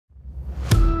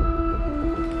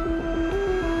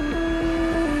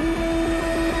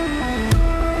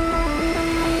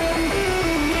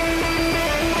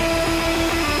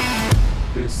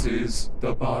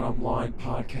Bottom Line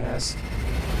Podcast.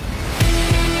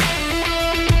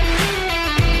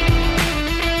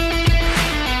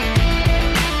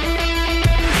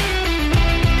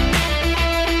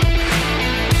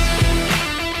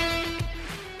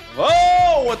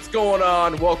 Oh, what's going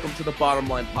on? Welcome to the Bottom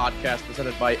Line Podcast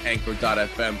presented by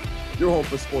Anchor.fm, your home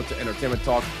for sports and entertainment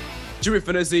talk. Jimmy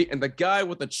Finizzi and the guy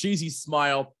with the cheesy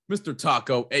smile, Mr.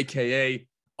 Taco, a.k.a.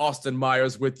 Austin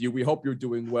Myers, with you. We hope you're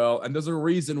doing well. And there's a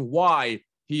reason why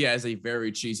he has a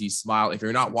very cheesy smile. If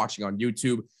you're not watching on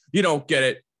YouTube, you don't get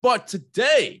it. But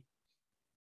today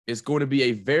is going to be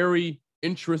a very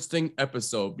interesting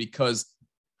episode because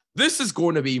this is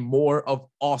going to be more of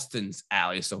Austin's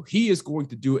alley. So he is going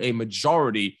to do a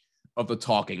majority of the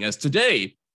talking. As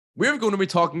today, we're going to be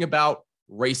talking about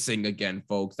racing again,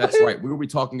 folks. That's right. We're going to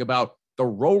be talking about the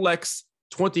Rolex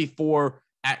 24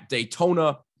 at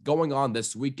Daytona going on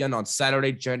this weekend on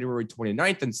Saturday, January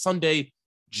 29th and Sunday,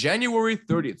 January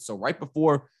 30th. So right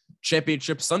before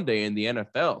Championship Sunday in the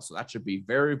NFL. So that should be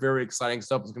very, very exciting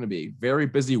stuff. It's going to be a very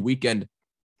busy weekend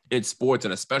in sports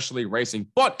and especially racing.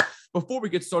 But before we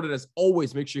get started, as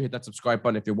always, make sure you hit that subscribe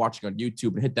button if you're watching on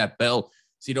YouTube and hit that bell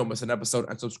so you don't miss an episode,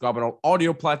 and subscribe on all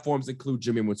audio platforms, include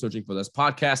Jimmy when searching for this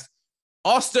podcast.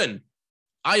 Austin,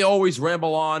 I always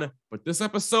ramble on, but this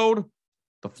episode,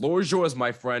 the floor is yours,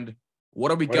 my friend. What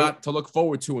do we got to look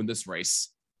forward to in this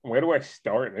race? Where do I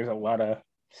start? There's a lot of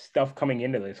stuff coming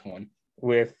into this one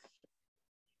with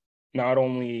not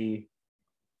only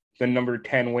the number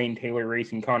 10 Wayne Taylor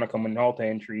Racing Konica Minolta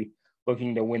entry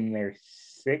looking to win their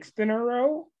 6th in a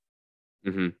row,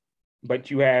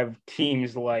 but you have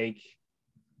teams like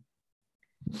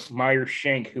Meyer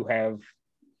Shank who have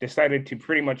decided to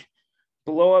pretty much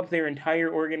blow up their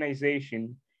entire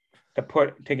organization to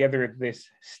put together this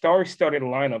star-studded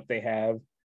lineup they have.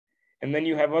 And then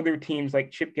you have other teams like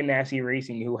Chip Ganassi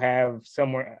Racing who have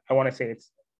somewhere, I want to say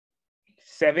it's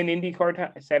 7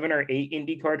 or 8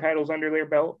 IndyCar titles under their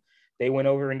belt. They went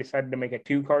over and decided to make a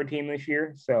 2-car team this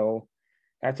year. So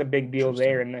that's a big deal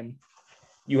there. And then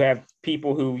you have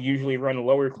people who usually run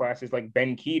lower classes like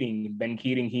Ben Keating. Ben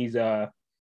Keating, he's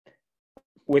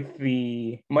with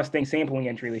the Mustang sampling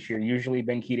entry this year. Usually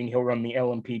Ben Keating, he'll run the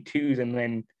LMP2s and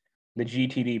then the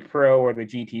GTD Pro or the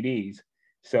GTDs.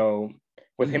 So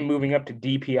with him moving up to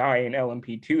DPI and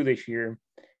LMP2 this year,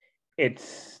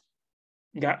 it's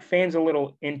got fans a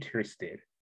little interested.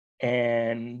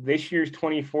 And this year's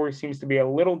 24 seems to be a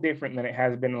little different than it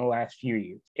has been in the last few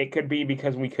years. It could be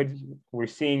because we're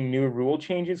seeing new rule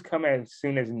changes come as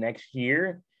soon as next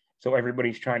year. So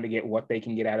everybody's trying to get what they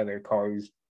can get out of their cars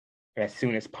as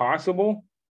soon as possible.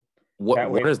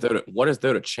 What is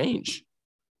there to change?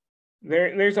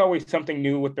 There's always something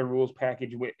new with the rules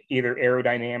package, with either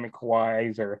aerodynamic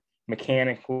wise or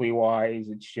mechanically wise.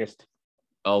 It's just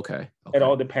okay. It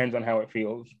all depends on how it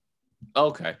feels.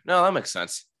 Okay, no, that makes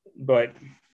sense. But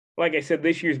like I said,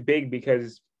 this year's big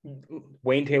because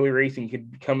Wayne Taylor Racing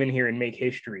could come in here and make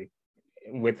history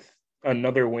with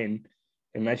another win,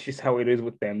 and that's just how it is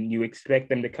with them. You expect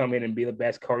them to come in and be the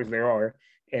best cars there are,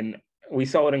 and we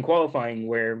saw it in qualifying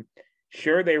where,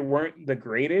 sure, they weren't the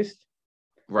greatest.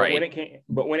 Right.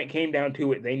 But when it came down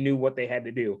to it, they knew what they had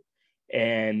to do,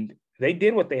 and they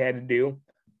did what they had to do.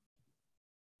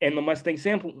 And the Mustang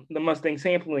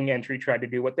sampling entry tried to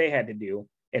do what they had to do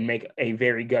and make a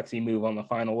very gutsy move on the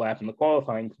final lap in the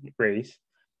qualifying race,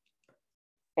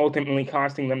 ultimately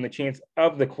costing them the chance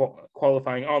of the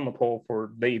qualifying on the pole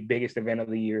for the biggest event of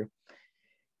the year.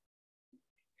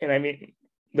 And I mean,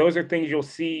 those are things you'll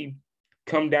see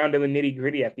come down to the nitty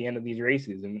gritty at the end of these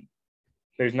races, and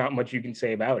there's not much you can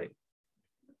say about it.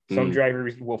 Some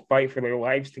drivers will fight for their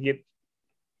lives to get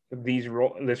this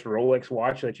Rolex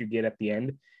watch that you get at the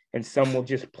end, and some will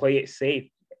just play it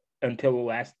safe until the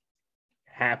last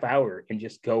half hour and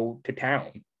just go to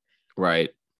town. Right.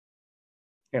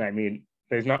 And I mean,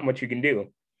 there's not much you can do.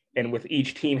 And with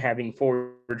each team having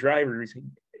 4 drivers,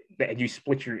 that you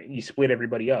split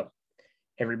everybody up.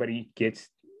 Everybody gets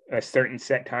a certain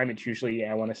set time. It's usually,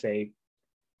 I want to say,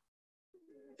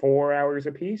 4 hours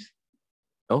apiece.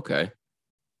 Okay.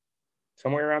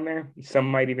 Somewhere around there. Some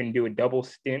might even do a double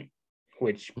stint,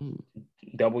 which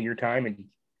double your time, and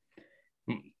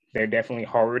they're definitely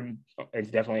hard. It's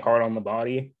definitely hard on the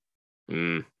body.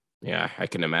 Yeah, I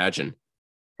can imagine.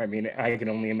 I mean, I can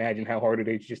only imagine how hard it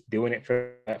is just doing it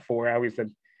for that 4 hours that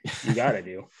you got to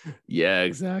do. Yeah,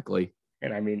 exactly.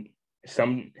 And I mean,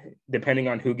 some, depending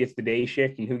on who gets the day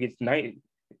shift and who gets night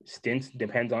stints,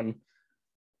 depends on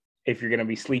if you're going to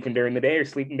be sleeping during the day or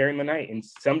sleeping during the night. And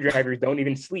some drivers don't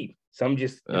even sleep. Some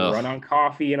just run on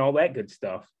coffee and all that good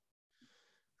stuff.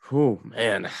 Oh,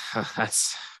 man,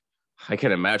 I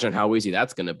can imagine how easy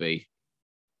that's going to be.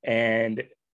 And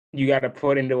you got to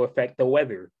put into effect the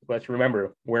weather. Let's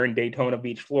remember, we're in Daytona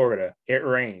Beach, Florida. It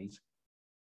rains,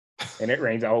 and it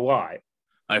rains a lot.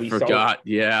 I forgot.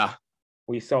 Yeah.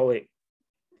 We saw it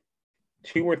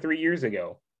 2 or 3 years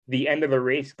ago. The end of the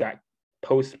race got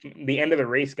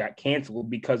canceled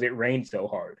because it rained so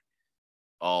hard.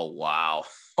 Oh, wow.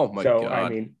 Oh, my God. I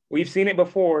mean, we've seen it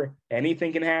before.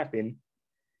 Anything can happen.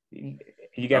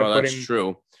 You got to put that's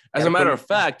true. As a matter of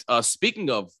fact, speaking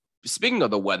of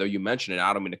the weather, you mentioned it.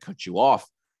 I don't mean to cut you off,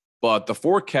 but the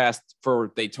forecast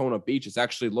for Daytona Beach is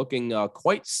actually looking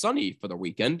quite sunny for the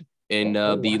weekend in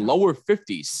the lower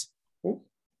 50s. Ooh.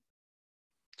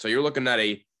 So you're looking at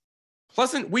a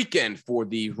pleasant weekend for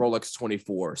the Rolex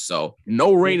 24. So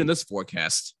no rain in this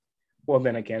forecast. Well,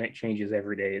 then again, it changes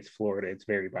every day. It's Florida. It's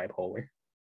very bipolar.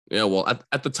 Yeah, well,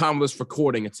 at the time of this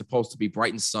recording, it's supposed to be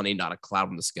bright and sunny, not a cloud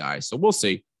in the sky. So we'll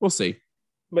see. We'll see.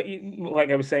 But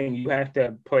like I was saying, you have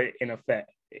to put in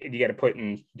effect, you got to put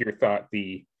in your thought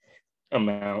the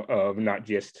amount of not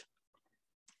just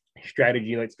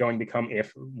strategy that's going to come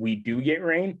if we do get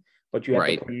rain, but you have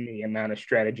to put in the amount of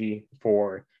strategy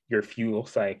for your fuel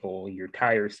cycle, your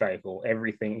tire cycle,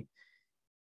 everything.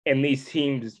 And these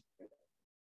teams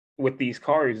with these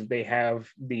cars, they have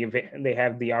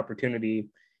the opportunity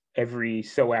every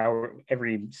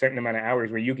certain amount of hours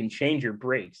where you can change your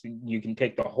brakes. You can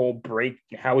take the whole brake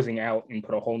housing out and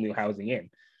put a whole new housing in.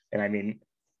 And I mean,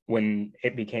 when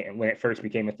it first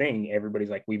became a thing, everybody's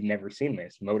like, we've never seen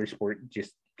this. Motorsport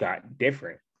just got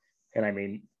different. And I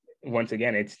mean, once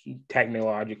again, it's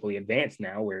technologically advanced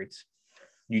now where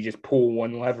you just pull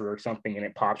one lever or something and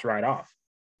it pops right off.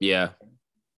 Yeah.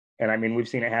 And I mean, we've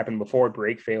seen it happen before,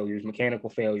 brake failures, mechanical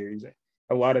failures.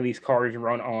 A lot of these cars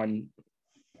run on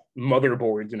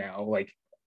motherboards now, like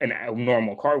a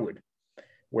normal car would,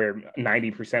 where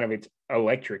 90% of it's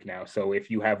electric now. So if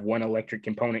you have one electric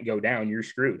component go down, you're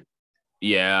screwed.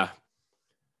 Yeah.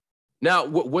 Now,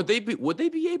 would they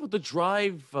be able to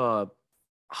drive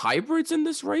hybrids in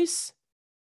this race?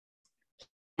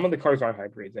 Some of the cars are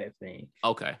hybrids, I think.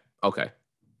 Okay.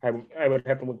 I would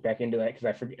have to look back into that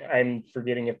because I'm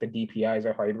forgetting if the DPIs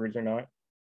are hybrids or not.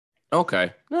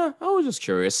 Okay. I was just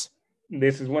curious.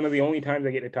 This is one of the only times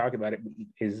I get to talk about it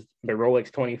is the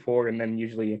Rolex 24 and then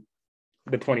usually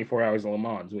the 24 Hours of Le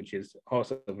Mans, which is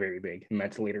also very big, and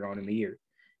that's later on in the year.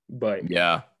 But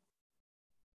yeah,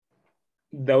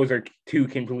 those are two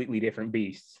completely different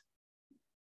beasts.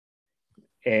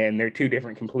 And they're two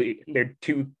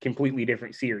completely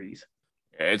different series.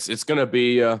 It's gonna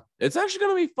be it's actually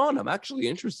gonna be fun. I'm actually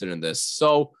interested in this.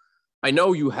 So I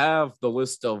know you have the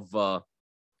list of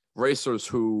racers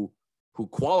who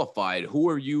qualified. Who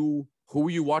are you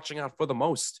watching out for the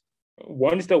most?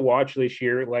 Ones to watch this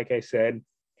year, like I said,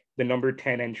 the number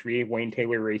 10 entry, Wayne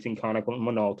Taylor Racing, Konica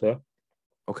Minolta.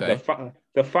 Okay.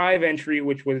 The 5 entry,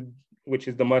 which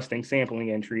is the Mustang sampling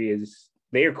entry,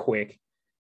 they're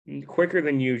quicker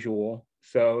than usual.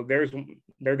 So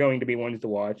they're going to be ones to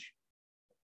watch.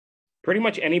 Pretty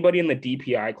much anybody in the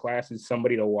DPI class is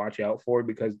somebody to watch out for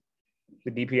because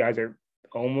the DPIs are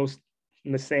almost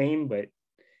the same, but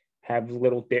have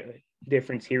little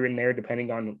difference here and there depending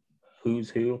on who's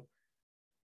who.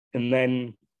 And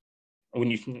then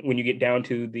when you get down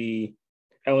to the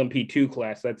LMP2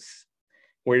 class, that's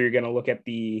where you're going to look at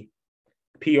the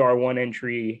PR1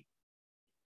 entry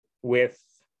with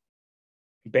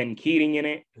Ben Keating in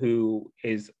it, who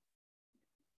is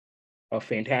a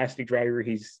fantastic driver.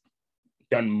 He's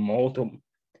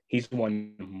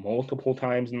won multiple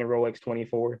times in the Rolex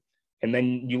 24. And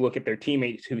then you look at their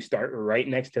teammates who start right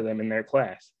next to them in their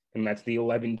class. And that's the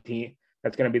 11 team.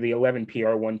 That's going to be the 11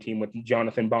 PR1 team with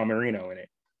Jonathan Bomarino in it.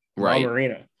 Right.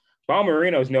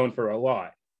 Bomarino is known for a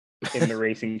lot in the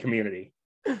racing community.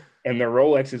 And the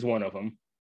Rolex is one of them.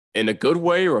 In a good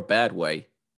way or a bad way?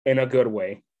 In a good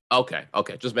way. Okay.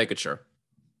 Just making sure.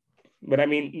 But I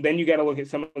mean, then you got to look at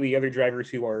some of the other drivers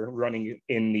who are running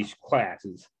in these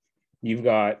classes. You've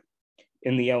got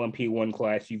in the LMP1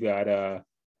 class, you got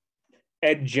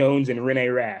Ed Jones and Rene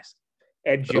Rast.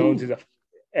 Ed Jones is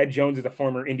a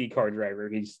former IndyCar driver.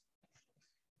 He's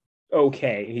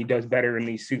okay. He does better in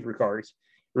these supercars.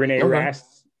 Rene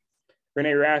Rast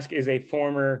is a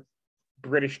former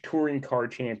British touring car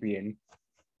champion.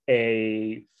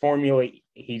 He's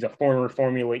a former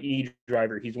Formula E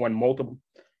driver. He's won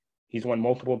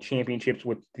multiple championships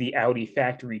with the Audi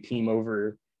factory team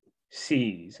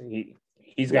overseas.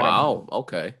 He's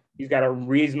got a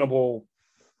reasonable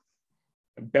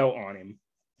belt on him.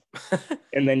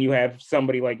 And then you have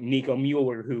somebody like Nico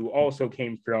Mueller, who also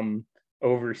came from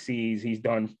overseas. He's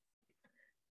done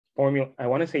I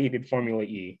want to say he did Formula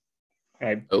E.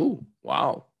 Oh,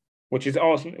 wow. which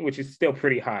is still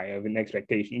pretty high of an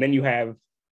expectation. Then you have,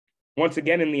 once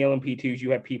again in the LMP2s,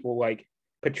 you have people like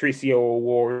Patricio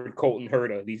O'Ward, Colton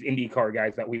Herta, these IndyCar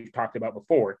guys that we've talked about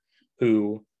before,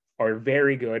 who are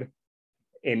very good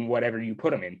in whatever you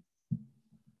put them in.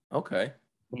 Okay.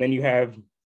 And then you have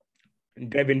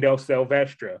Devin Del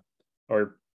Silvestre,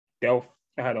 or I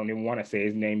don't even want to say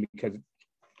his name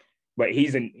but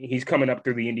he's coming up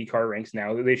through the IndyCar ranks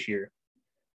now this year.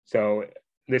 So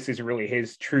this is really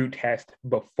his true test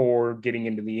before getting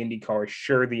into the IndyCar.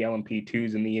 Sure, the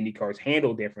LMP2s and the IndyCars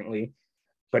handle differently,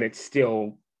 but it's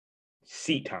still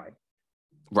seat time.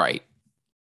 Right.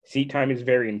 Seat time is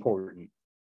very important.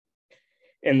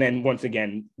 And then once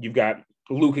again, you've got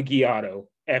Luca Giotto,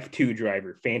 F2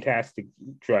 driver, fantastic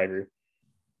driver.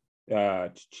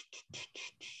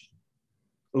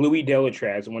 Louis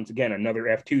Delatraz, once again, another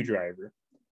F2 driver.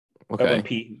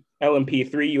 Okay.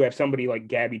 LMP3, you have somebody like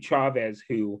Gabby Chavez,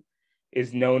 who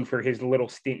is known for his little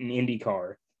stint in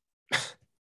IndyCar.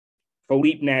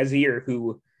 Philippe Nazir,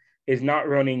 who is not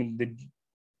running the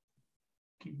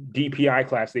DPI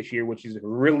class this year, which is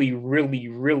really, really,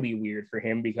 really weird for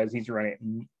him because he's run it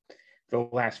the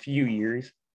last few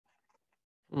years.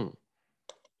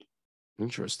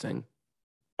 Interesting.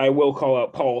 I am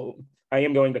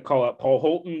going to call out Paul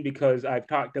Holton because I've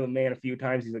talked to the man a few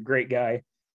times. He's a great guy.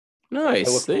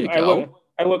 Nice. There you go.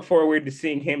 I look forward to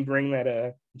seeing him bring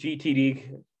that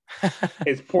GTD,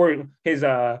 his McLaren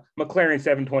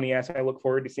 720S. I look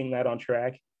forward to seeing that on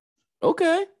track.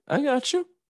 Okay, I got you.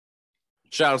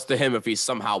 Shout outs to him if he's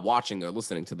somehow watching or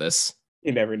listening to this.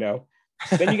 You never know.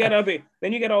 Then you got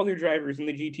other drivers in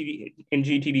the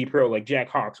GTD Pro like Jack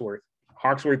Hawksworth.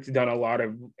 Hawksworth's done a lot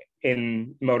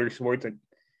in motorsports, and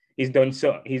he's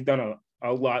done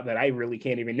a lot that I really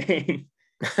can't even name.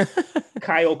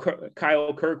 Kyle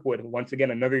Kirkwood, once again,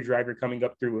 another driver coming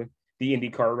up through the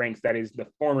IndyCar ranks that is the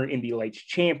former Indy Lights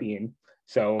champion.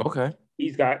 So okay,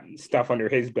 he's got stuff under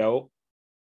his belt.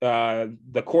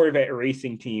 The Corvette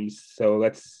racing teams. So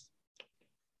that's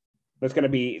going to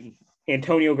be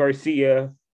Antonio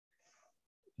Garcia,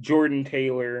 Jordan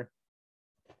Taylor,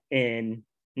 and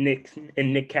Nick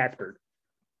Cathbert.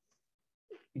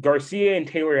 Garcia and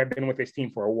Taylor have been with this team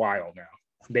for a while now.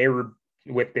 They were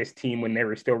with this team when they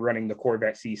were still running the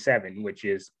Corvette C7, which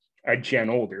is a gen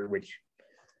older, which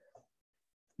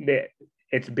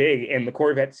it's big. And the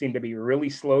Corvettes seem to be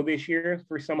really slow this year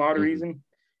for some odd reason,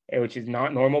 which is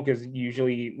not normal because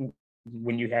usually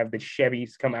when you have the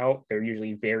Chevys come out, they're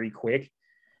usually very quick.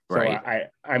 Right. So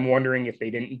I'm wondering if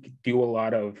they didn't do a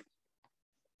lot of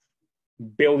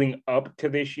building up to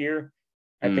this year.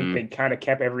 I think they kind of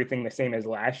kept everything the same as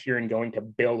last year and going to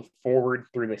build forward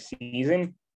through the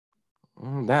season.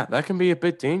 That can be a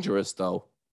bit dangerous, though.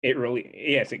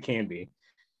 Yes, it can be.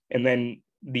 And then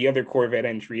the other Corvette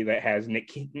entry that has Nick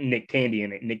Tandy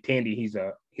in it. Nick Tandy,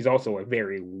 he's also a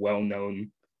very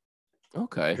well-known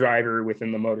driver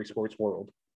within the motorsports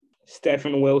world.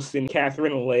 Stefan Wilson,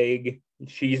 Catherine Legg,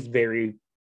 she's very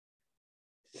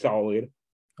solid.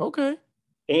 Okay.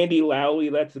 Andy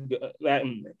Lowley,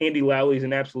 Andy Lowley's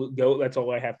an absolute GOAT. That's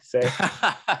all I have to say.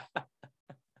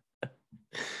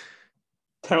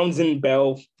 Townsend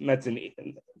Bell,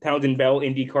 Townsend Bell,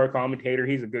 IndyCar commentator.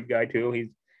 He's a good guy too. He's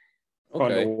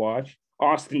fun to watch.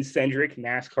 Austin Cendric,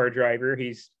 NASCAR driver.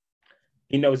 He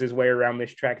knows his way around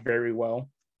this track very well.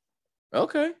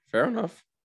 Okay, fair enough.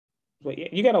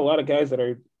 But you got a lot of guys that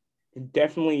are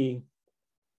definitely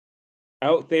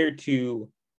out there to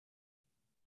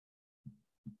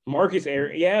Marcus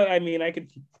Eric. Yeah, I mean,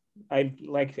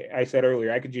 like I said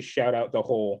earlier, I could just shout out the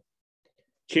whole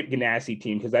Chip Ganassi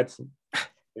team because that's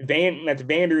Vander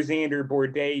Zander,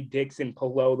 Bourdais, Dixon,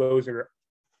 Palou. Those are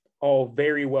all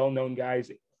very well-known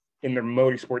guys in the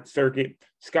motorsport circuit.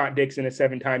 Scott Dixon, a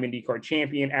 7-time IndyCar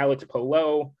champion. Alex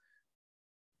Palou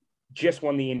just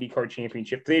won the IndyCar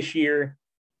championship this year.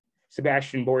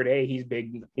 Sebastian Bourdais, he's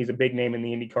big. He's a big name in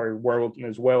the IndyCar world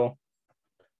as well.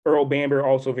 Earl Bamber,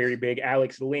 also very big.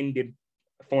 Alex Lynn did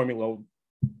Formula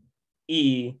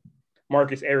E.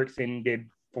 Marcus Ericsson did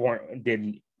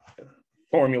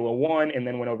Formula One and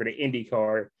then went over to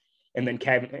IndyCar. And then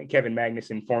Kevin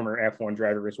Magnussen, former F1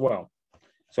 driver as well.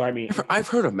 So, I mean, I've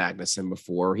heard of Magnussen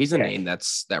before. He's a name that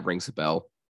rings a bell.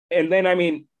 And then, I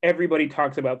mean, everybody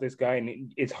talks about this guy,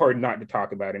 and it's hard not to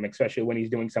talk about him, especially when he's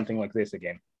doing something like this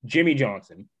again. Jimmy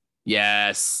Johnson.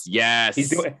 Yes.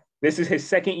 This is his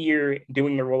second year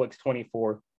doing the Rolex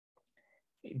 24.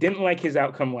 Didn't like his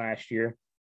outcome last year.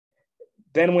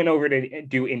 Then went over to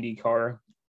do IndyCar.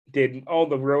 Did all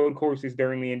the road courses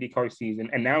during the IndyCar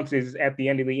season. Announces at the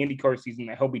end of the IndyCar season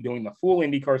that he'll be doing the full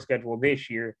IndyCar schedule this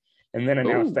year. And then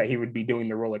announced that he would be doing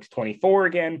the Rolex 24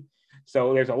 again.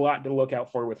 So there's a lot to look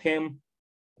out for with him.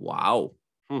 Wow.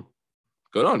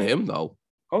 Good on him, though.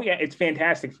 Oh, yeah, it's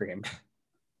fantastic for him.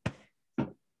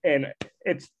 And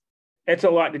it's a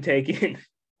lot to take in.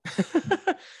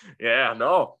 Yeah,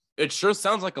 no. It sure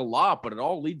sounds like a lot, but it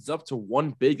all leads up to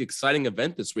one big exciting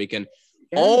event this weekend.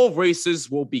 Yeah. All races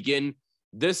will begin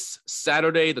this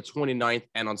Saturday, the 29th,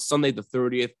 and on Sunday, the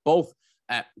 30th, both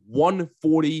at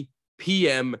 1:40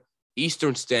 p.m.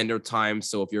 Eastern Standard Time.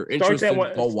 So if you're interested,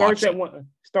 go watch it.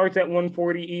 Starts at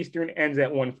 1:40 Eastern, ends at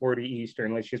 1:40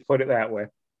 Eastern. Let's just put it that way.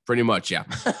 Pretty much, yeah.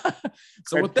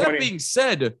 So with that being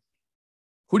said,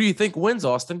 who do you think wins,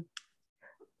 Austin?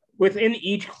 Within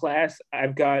each class,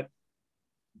 I've got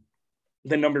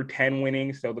the number 10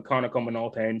 winning. So the Conoco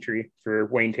Minolta entry for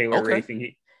Wayne Taylor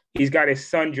Racing. He's got his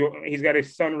son. He's got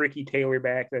his son Ricky Taylor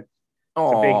back.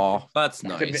 That's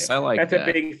nice. I like that. That's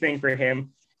a big thing for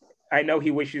him. I know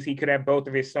he wishes he could have both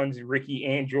of his sons, Ricky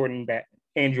and Jordan back,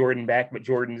 but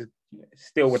Jordan's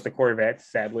still with the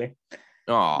Corvettes, sadly.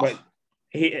 Oh, but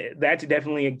that's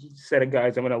definitely a set of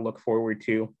guys I'm going to look forward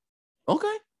to.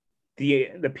 Okay.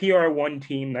 The PR1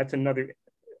 team, that's another.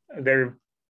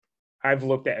 I've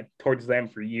looked at towards them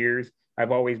for years.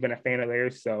 I've always been a fan of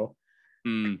theirs. So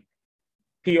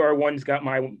PR1's got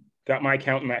my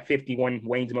count in that 51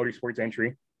 Wayne's Motorsports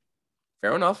entry.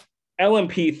 Fair enough.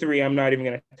 LMP3, I'm not even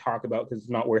going to talk about because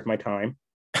it's not worth my time.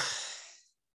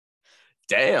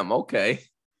 Damn, okay.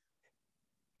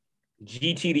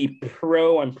 GTD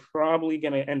Pro, I'm probably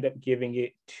going to end up giving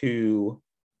it to...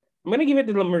 I'm going to give it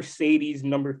to the Mercedes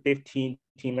number 15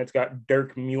 team that's got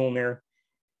Dirk Muehlner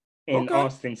and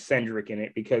Austin Cendric in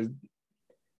it because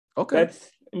that's...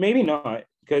 Maybe not,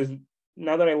 because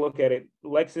now that I look at it,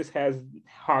 Lexus has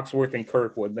Hawksworth and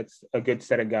Kirkwood. That's a good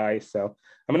set of guys. So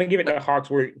I'm going to give it to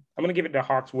Hawksworth. I'm going to give it to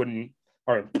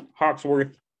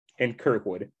Hawksworth and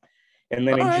Kirkwood. And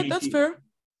then that's fair.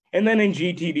 And then in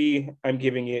GTD, I'm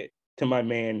giving it to my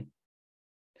man,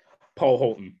 Paul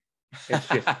Holton. It's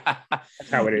just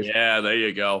that's how it is. Yeah, there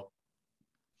you go.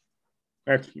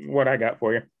 That's what I got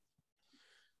for you.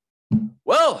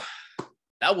 Well,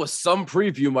 that was some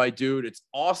preview, my dude. It's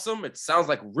awesome. It sounds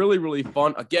like really, really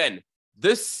fun. Again,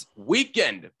 this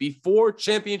weekend before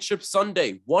Championship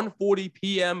Sunday, 1:40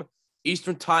 p.m.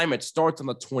 Eastern Time. It starts on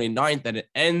the 29th and it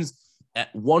ends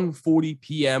at 1:40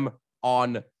 p.m.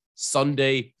 on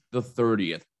Sunday, the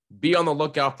 30th. Be on the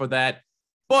lookout for that.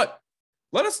 But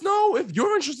let us know if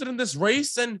you're interested in this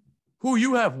race and who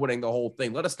you have winning the whole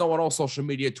thing. Let us know on all social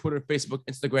media, Twitter, Facebook,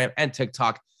 Instagram, and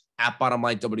TikTok at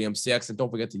Bottomline WMCX. And don't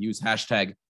forget to use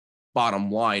hashtag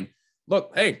Bottomline.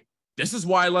 Look, hey, this is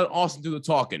why I let Austin do the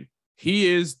talking. He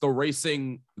is the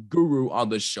racing guru on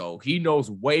this show. He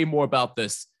knows way more about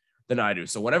this than I do.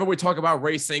 So whenever we talk about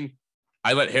racing,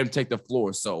 I let him take the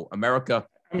floor. So America,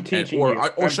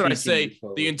 or should I say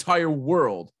the entire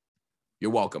world, you're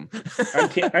welcome.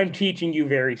 I'm teaching you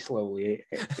very slowly.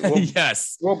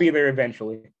 Yes, we'll be there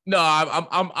eventually. No,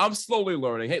 I'm slowly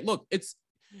learning. Hey, look, it's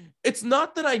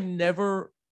not that I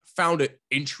never found it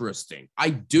interesting. I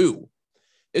do.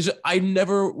 It's just, I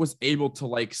never was able to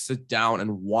like sit down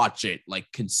and watch it like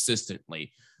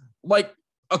consistently. Like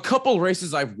a couple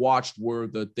races I've watched were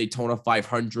the Daytona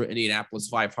 500, Indianapolis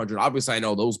 500. Obviously, I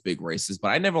know those big races, but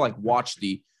I never like watched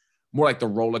the more like the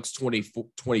Rolex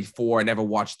 24. I never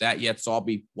watched that yet, so I'll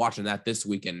be watching that this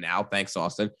weekend now. Thanks,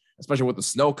 Austin. Especially with the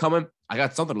snow coming, I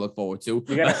got something to look forward to.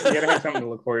 You gotta have something to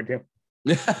look forward to.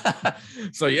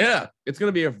 So yeah, it's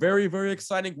gonna be a very, very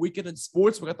exciting weekend in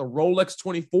sports. We got the Rolex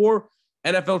 24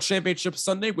 NFL Championship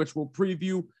Sunday, which we'll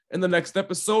preview in the next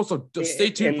episode. So just stay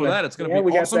tuned for that. It's gonna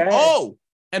be awesome. Oh,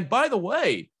 and by the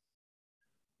way,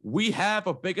 we have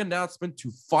a big announcement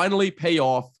to finally pay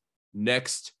off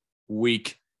next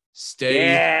week. Stay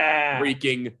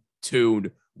freaking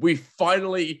tuned. We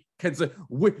finally can say,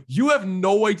 you have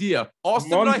no idea.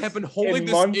 Austin and I have been holding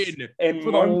this in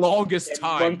for the longest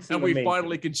time, and we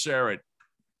finally can share it.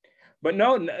 But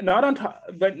no, not on top.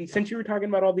 But since you were talking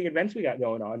about all the events we got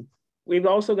going on, we've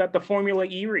also got the Formula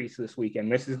E race this weekend.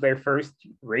 This is their first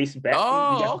race back.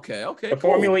 Oh, okay. The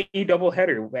Formula E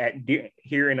doubleheader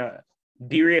here in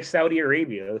Diriyah, Saudi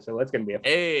Arabia. So that's going to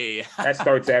be that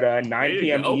starts at 9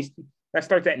 p.m. Eastern. That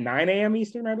starts at 9 a.m.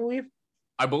 Eastern, I believe.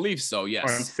 I believe so, yes.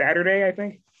 On Saturday, I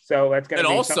think. So that's going to be...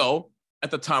 And also,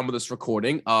 at the time of this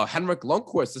recording, Henrik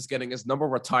Lundqvist is getting his number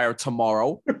retired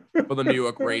tomorrow for the New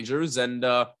York Rangers. And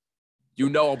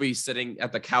I'll be sitting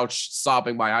at the couch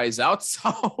sobbing my eyes out. So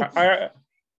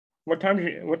what time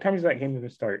is that game going to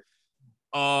start?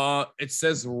 It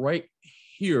says right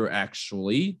here,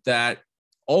 actually, that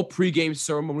all pregame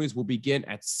ceremonies will begin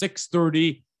at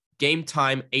 6:30. Game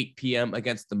time, 8 p.m.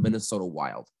 against the Minnesota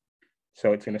Wild.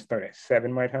 So it's going to start at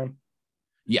 7 my time?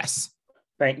 Yes.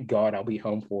 Thank God I'll be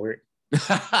home for it.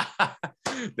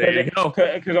 There you go.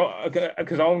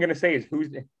 Because all I'm gonna say is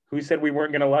who said we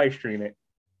weren't gonna live stream it?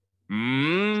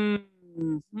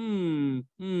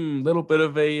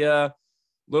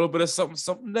 Little bit of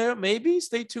something there. Maybe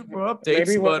stay tuned for updates,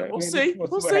 Maybe but we'll see.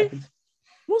 We'll see.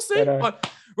 We'll see. But,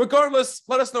 But regardless,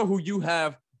 let us know who you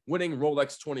have winning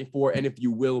Rolex 24 and if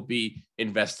you will be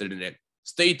invested in it.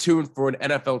 Stay tuned for an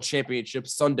NFL Championship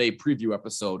Sunday preview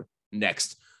episode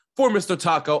next. For Mr.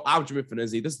 Taco, I'm Jimmy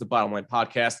Finizzi. This is the Bottom Line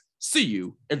Podcast. See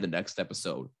you in the next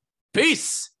episode.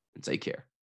 Peace and take care.